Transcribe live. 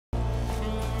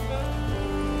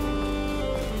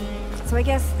So I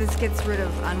guess this gets rid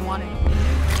of unwanted.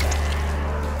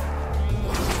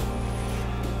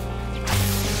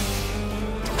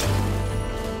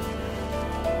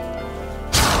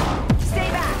 Stay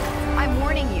back! I'm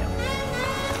warning you.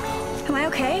 Am I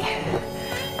okay?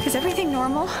 Is everything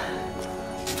normal?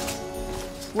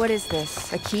 What is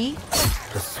this? A key?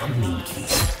 The summoning key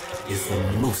is the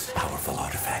most powerful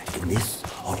artifact in this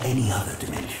or any other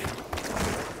dimension.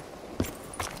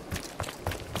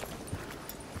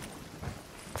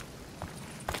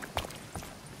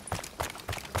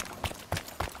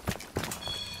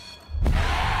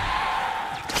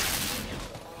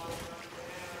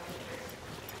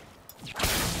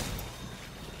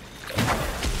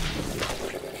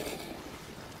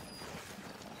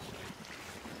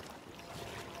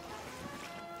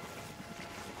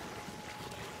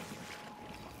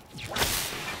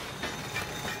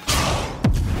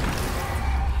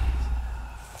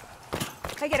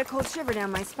 I get a cold shiver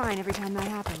down my spine every time that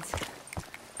happens.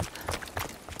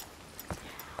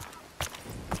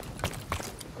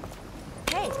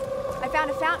 Hey, I found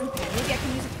a fountain pen. Maybe I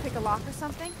can use it to pick a lock or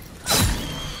something?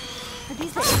 Are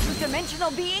these the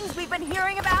interdimensional beings we've been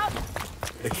hearing about?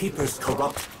 The Keepers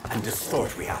corrupt and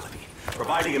distort reality,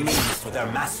 providing a means for their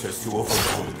masters to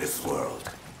overwhelm this world.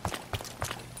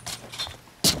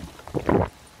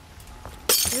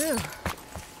 Ew.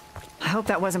 I hope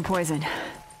that wasn't poison.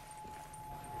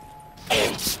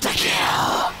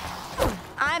 Insta-kill!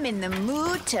 I'm in the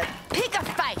mood to pick a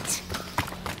fight.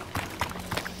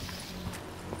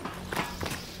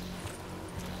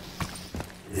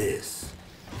 This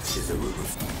is a room.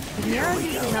 Here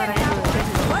we go.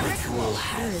 What? Ritual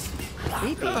has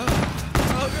Creepy.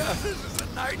 Oh god, this is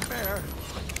a nightmare.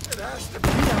 It has to be.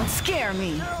 You don't scare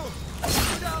me. No!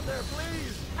 Get down there,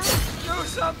 please! Do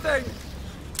something!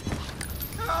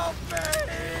 Help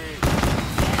me!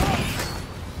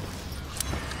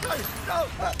 No!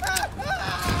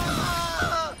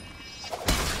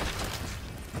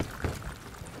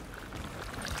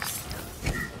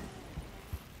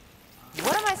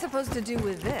 What am I supposed to do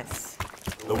with this?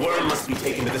 The worm must be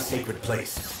taken to the sacred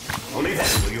place. Only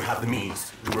then will you have the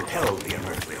means to repel the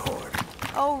unearthly horde.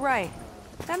 Oh, right.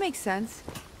 That makes sense.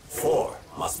 4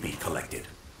 must be collected.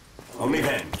 Only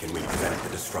then can we prevent the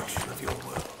destruction of your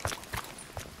world.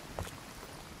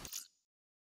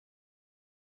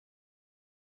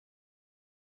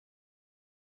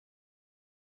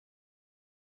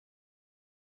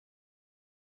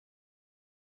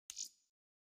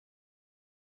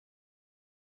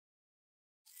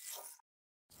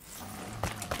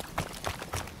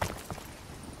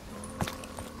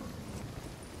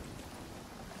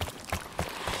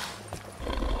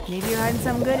 Maybe you're hiding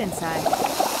something good inside.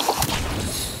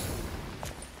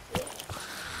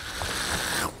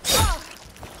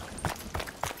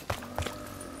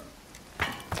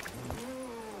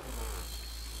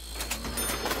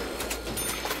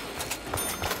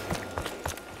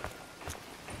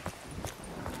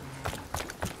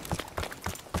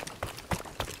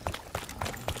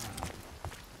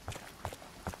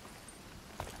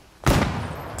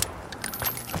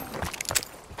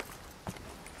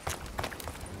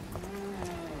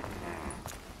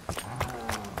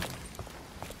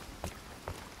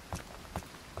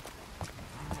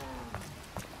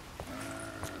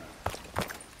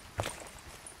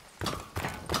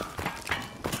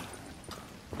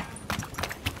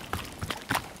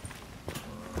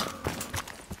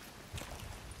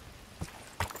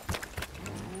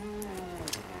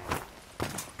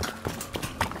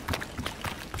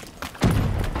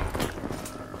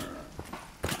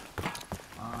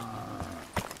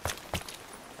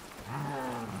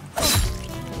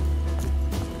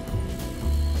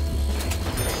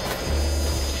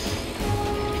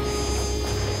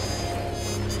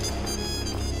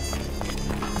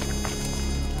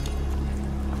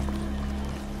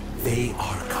 They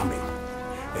are coming.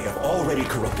 They have already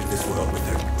corrupted this world with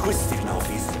their twisted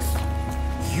malfeasance.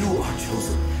 You are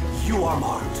chosen. You are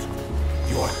marked.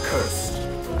 You are cursed.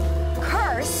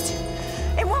 Cursed?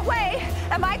 In what way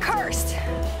am I cursed?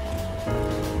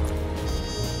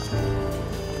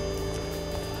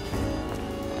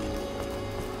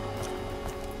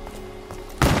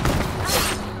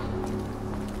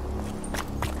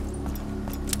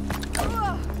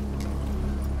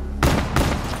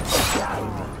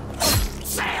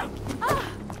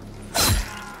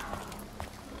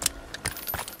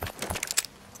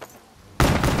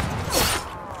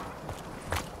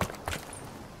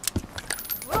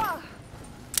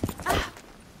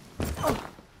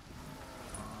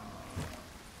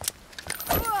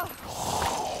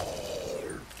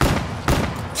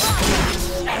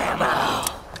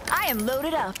 I am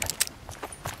loaded up.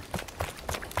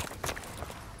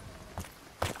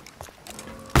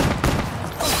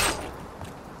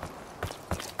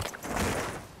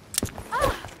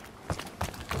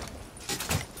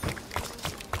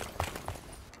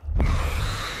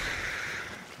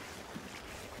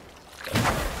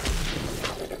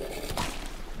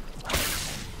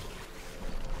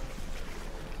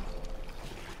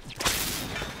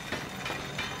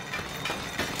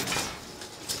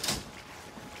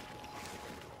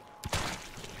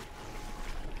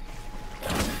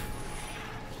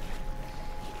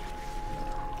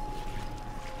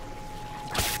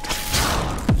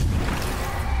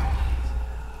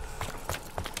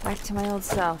 to my old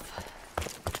self.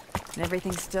 And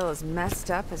everything's still as messed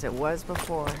up as it was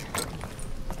before.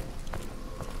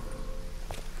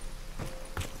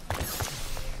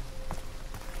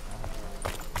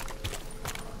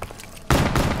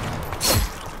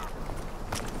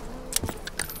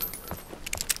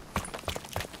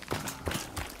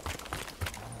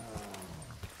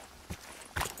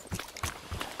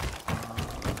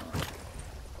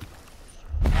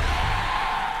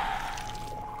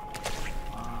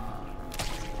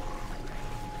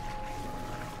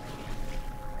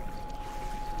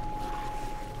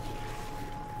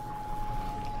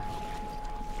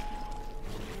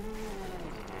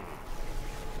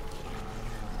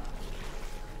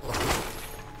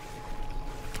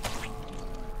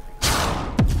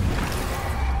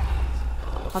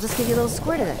 I'll just give you a little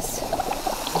squirt of this. And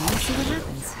we'll see what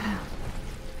happens.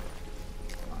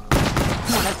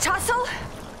 Want a tussle?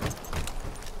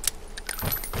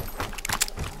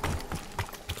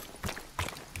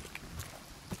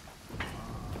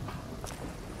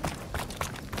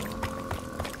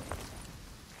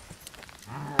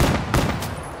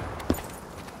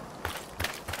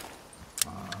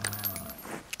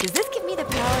 Does this give me the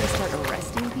power to start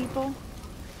arresting people?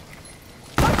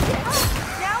 Oh shit!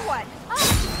 Now what?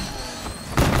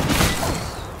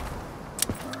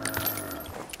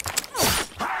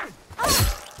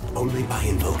 Only by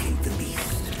invoking the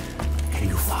beast can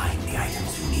you find the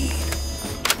items you need.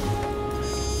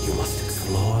 You must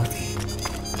explore the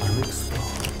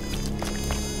unexplored.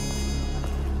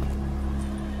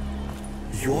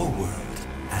 Your world,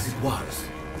 as it was,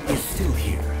 is still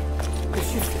here.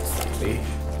 Shifted slightly,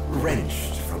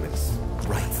 wrenched from its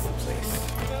rightful place.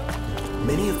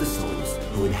 Many of the souls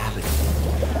who inhabit it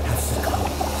have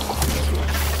succumbed to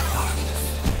darkness.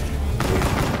 They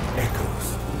are echoes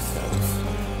of themselves,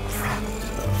 trapped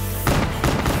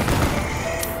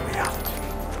in reality.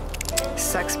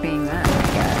 Sucks being that, I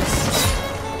guess.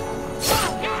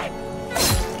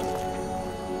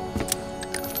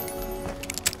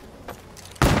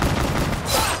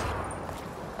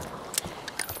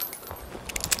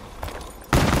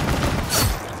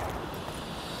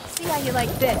 See how you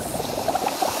like this.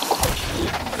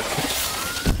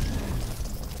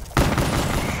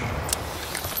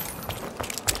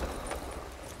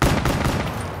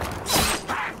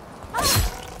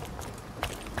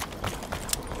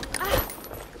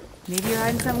 Maybe you're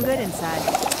hiding something good inside.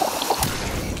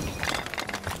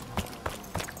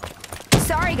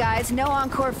 Sorry guys, no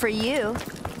encore for you.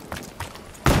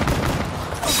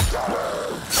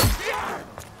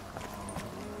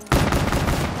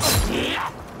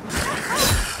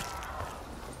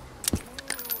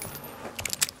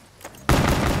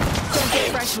 Don't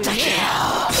get fresh with me.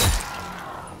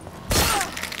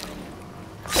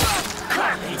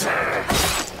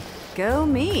 Go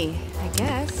me, I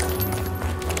guess.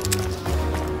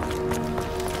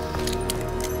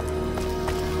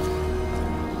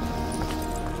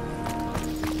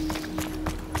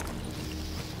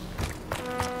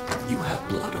 You have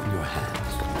blood on your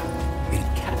hands. It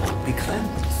cannot be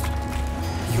cleansed.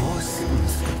 Your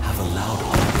sins have allowed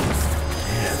others to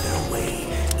tear their way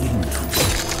into the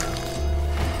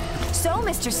world. So,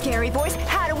 Mr. Scary Voice,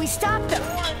 how do we stop them?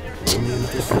 Only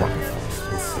with the sacrifice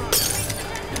will save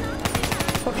them.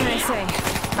 What can I say?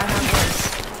 I have words.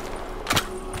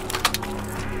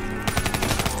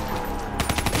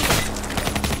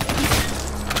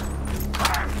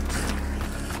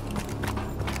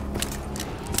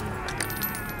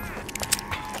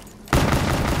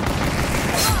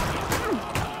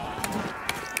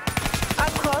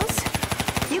 Up close?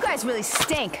 You guys really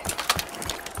stink.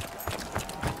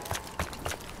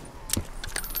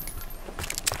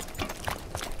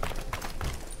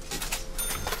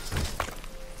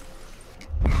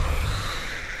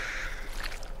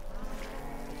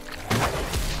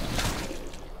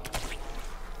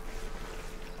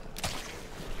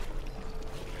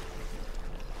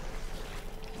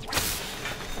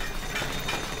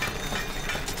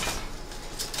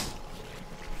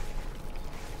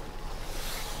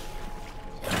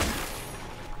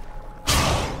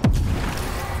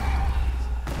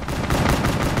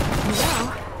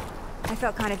 I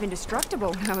felt kind of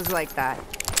indestructible when I was like that.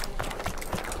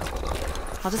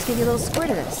 I'll just give you a little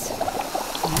squirt of this.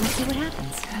 And we'll see what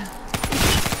happens.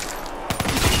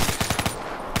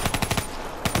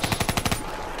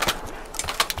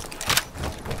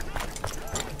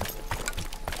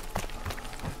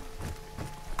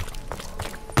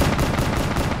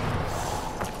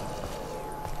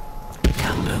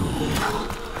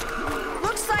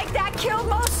 Looks like that killed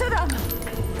most of them.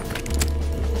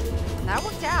 That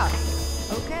worked out.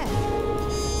 Okay.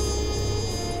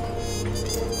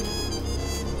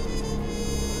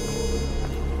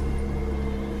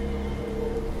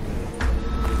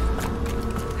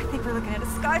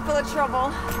 guy full of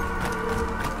trouble.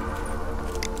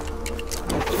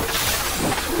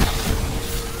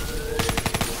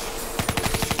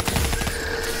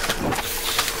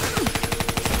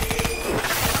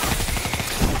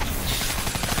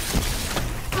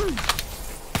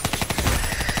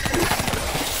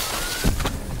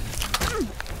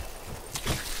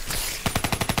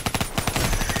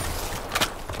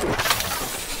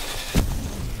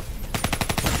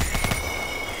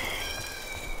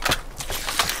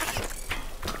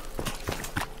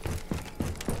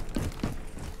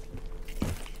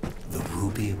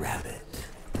 Rabbit.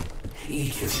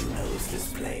 Each of you knows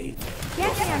this blade.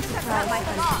 Yes, I'm surprised my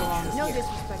belong. No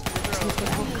disrespect to the girl.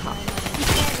 Typical cop.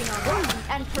 Standing on rock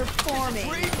and performing.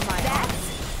 That's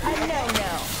a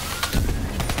no-no.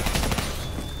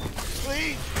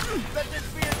 Please, let this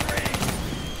be a dream.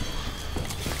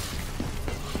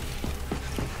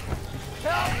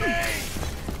 Help me!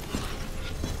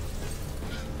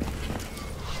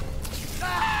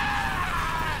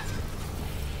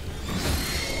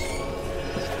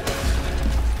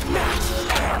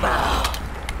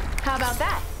 How about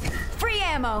that? Free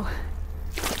ammo!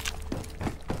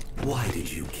 Why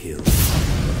did you kill?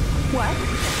 What?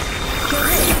 Kill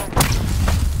who?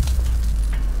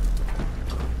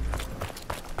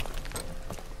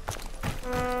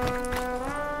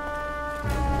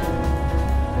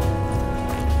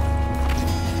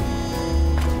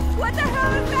 What the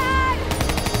hell is that?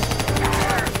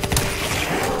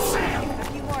 A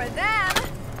few more of them,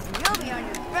 and you'll be on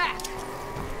your back.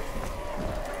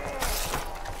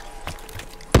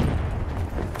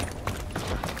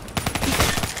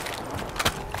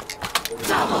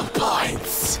 Double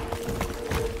points!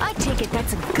 I take it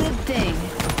that's a good thing.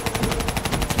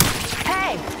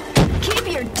 Hey! Keep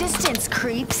your distance,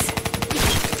 creeps!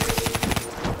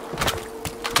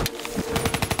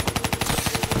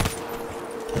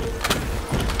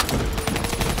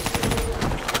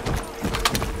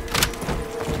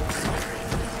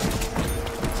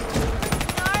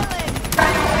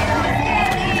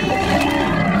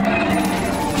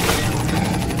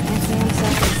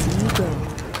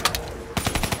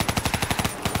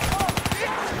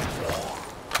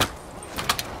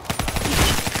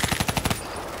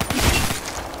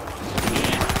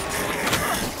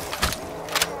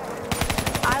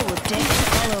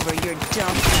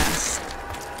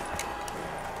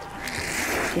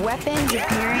 Weapons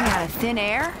appearing out of thin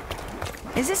air?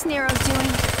 Is this Nero's doing?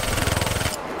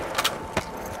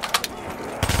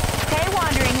 Hey,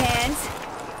 wandering hands!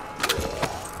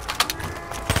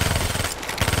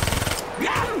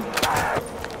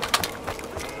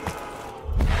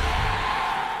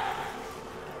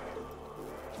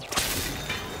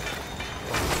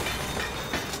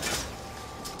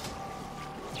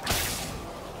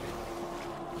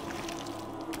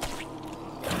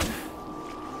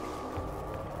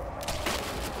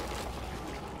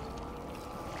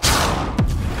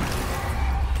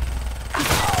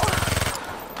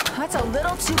 That's a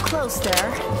little too close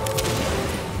there.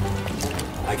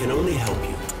 I can only help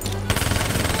you.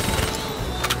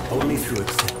 Only through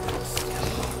acceptance can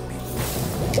love be won.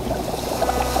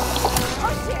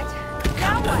 Oh shit!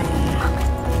 Now what?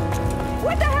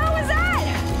 What the hell was that?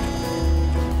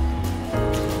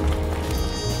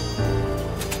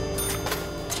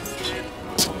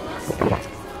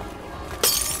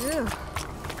 Ew.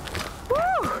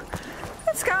 Woo!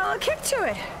 It's got a little kick to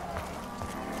it.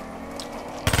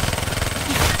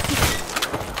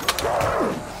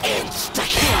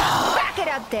 Insta-kill! Back it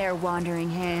up there, wandering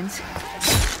hands.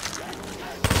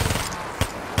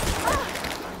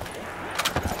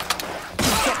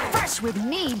 Get fresh with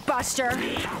me, Buster!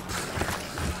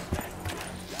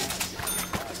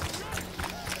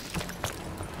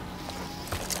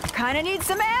 Kinda need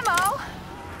some ammo!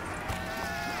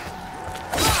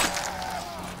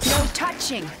 No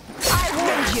touching! I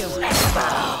warned you!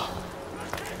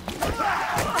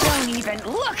 Don't even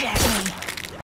look at me!